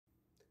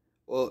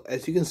Well,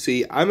 as you can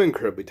see, I'm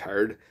incredibly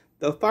tired.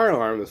 The fire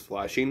alarm is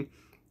flashing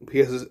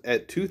because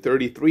at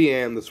 2:33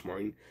 a.m. this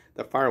morning,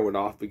 the fire went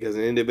off because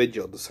an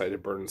individual decided to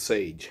burn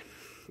sage.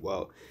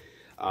 Well,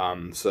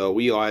 so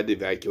we all had to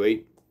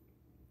evacuate.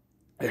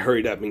 I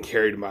hurried up and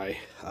carried my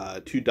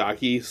two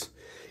dockies,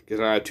 because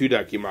I had two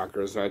docky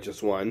mockers, not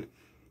just one.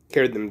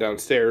 Carried them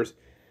downstairs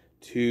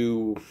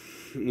to,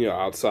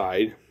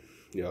 outside,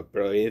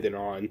 barely anything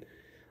on.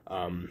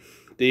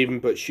 They even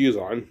put shoes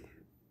on.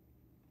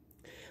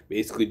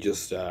 Basically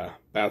just a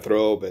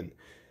bathrobe and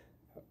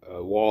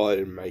a wallet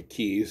and my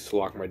keys to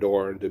lock my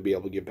door and to be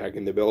able to get back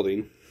in the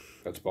building.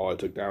 That's all I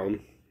took down.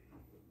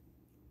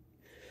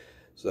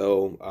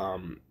 So,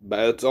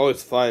 but it's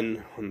always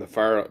fun when the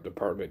fire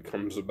department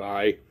comes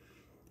by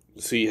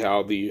to see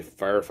how the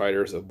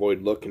firefighters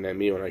avoid looking at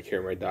me when I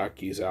carry my dock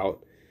keys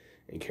out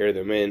and carry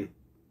them in.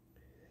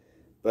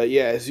 But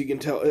yeah, as you can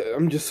tell,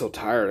 I'm just so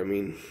tired. I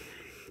mean,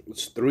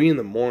 it's 3 in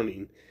the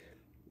morning.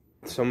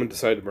 Someone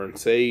decided to burn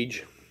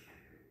sage.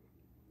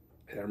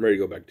 And I'm ready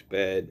to go back to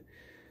bed.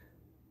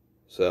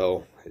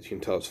 So, as you can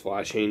tell, it's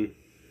flashing.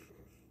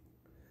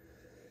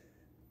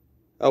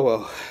 Oh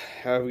well,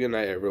 have a good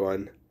night,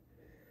 everyone.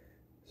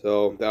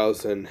 So, that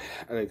was an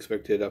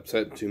unexpected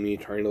upset to me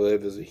trying to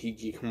live as a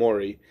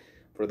Hikkikomori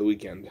for the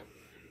weekend.